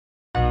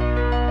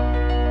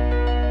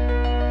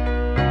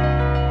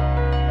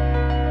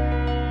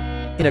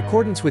In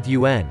accordance with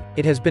UN,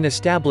 it has been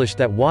established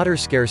that water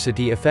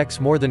scarcity affects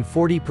more than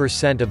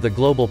 40% of the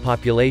global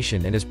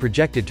population and is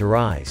projected to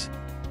rise.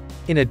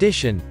 In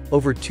addition,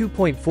 over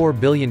 2.4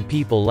 billion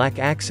people lack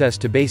access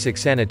to basic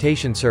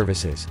sanitation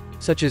services,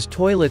 such as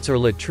toilets or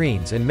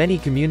latrines, and many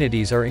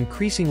communities are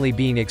increasingly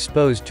being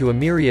exposed to a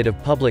myriad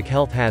of public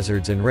health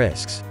hazards and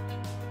risks.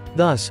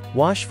 Thus,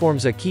 WASH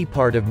forms a key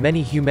part of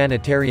many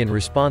humanitarian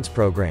response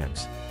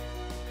programs.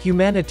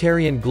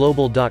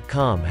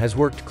 Humanitarianglobal.com has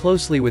worked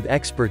closely with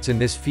experts in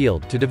this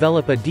field to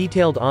develop a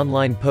detailed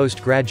online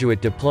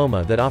postgraduate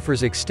diploma that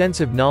offers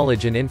extensive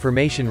knowledge and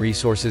information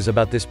resources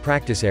about this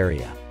practice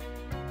area.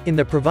 In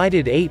the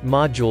provided 8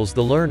 modules,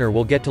 the learner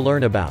will get to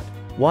learn about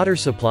water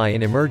supply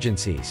in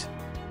emergencies.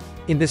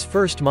 In this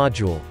first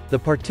module, the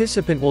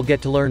participant will get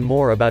to learn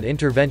more about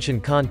intervention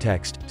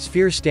context,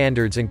 sphere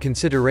standards, and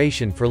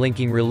consideration for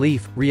linking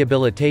relief,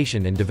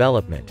 rehabilitation, and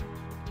development.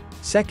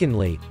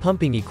 Secondly,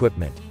 pumping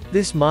equipment.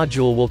 This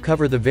module will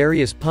cover the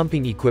various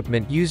pumping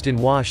equipment used in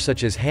WASH,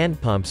 such as hand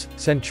pumps,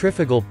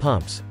 centrifugal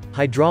pumps,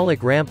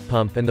 hydraulic ramp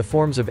pump, and the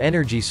forms of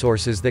energy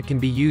sources that can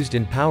be used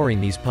in powering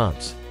these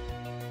pumps.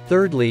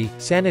 Thirdly,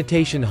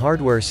 sanitation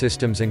hardware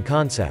systems and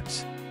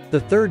concepts.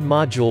 The third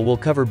module will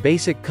cover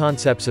basic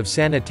concepts of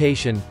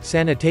sanitation,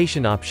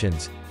 sanitation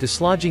options,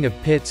 dislodging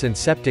of pits and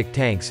septic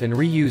tanks, and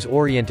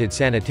reuse-oriented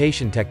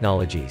sanitation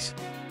technologies.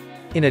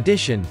 In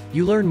addition,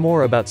 you learn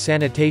more about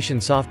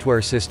sanitation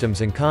software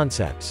systems and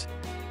concepts.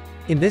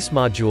 In this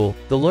module,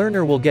 the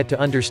learner will get to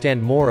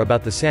understand more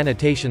about the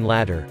sanitation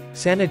ladder,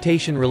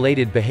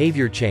 sanitation-related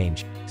behavior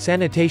change,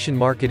 sanitation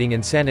marketing,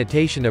 and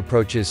sanitation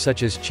approaches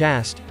such as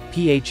CHAST,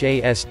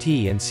 PHAST,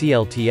 and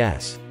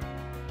CLTS.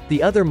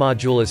 The other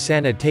module is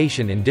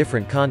sanitation in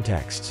different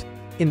contexts.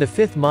 In the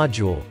 5th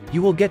module,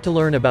 you will get to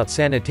learn about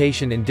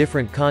sanitation in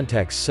different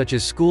contexts such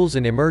as schools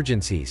and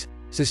emergencies,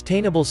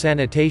 sustainable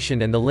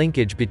sanitation, and the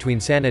linkage between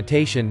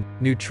sanitation,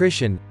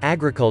 nutrition,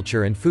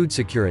 agriculture, and food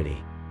security.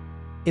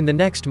 In the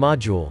next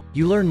module,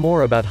 you learn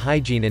more about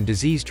hygiene and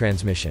disease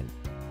transmission.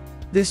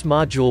 This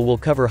module will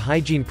cover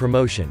hygiene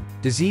promotion,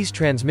 disease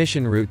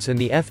transmission routes, and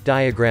the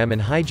F-diagram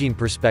and hygiene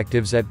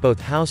perspectives at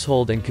both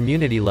household and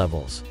community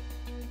levels.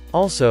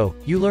 Also,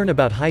 you learn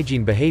about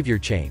hygiene behavior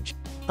change.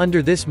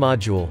 Under this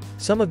module,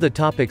 some of the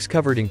topics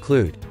covered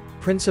include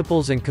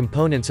principles and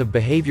components of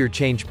behavior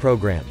change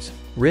programs,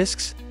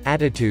 risks,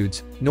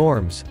 attitudes,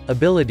 norms,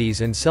 abilities,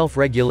 and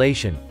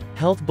self-regulation,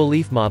 health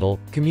belief model,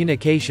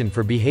 communication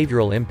for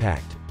behavioral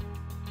impact.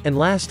 And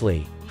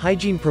lastly,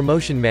 hygiene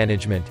promotion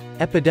management,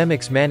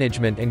 epidemics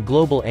management, and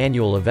global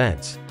annual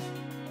events.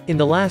 In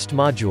the last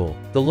module,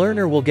 the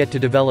learner will get to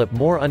develop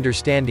more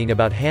understanding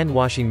about hand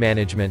washing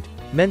management,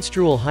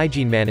 menstrual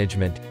hygiene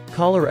management,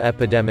 cholera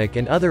epidemic,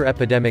 and other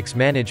epidemics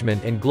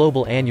management, and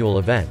global annual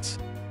events.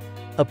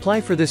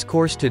 Apply for this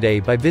course today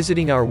by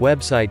visiting our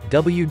website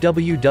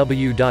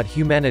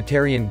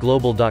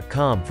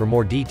www.humanitarianglobal.com for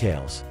more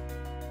details.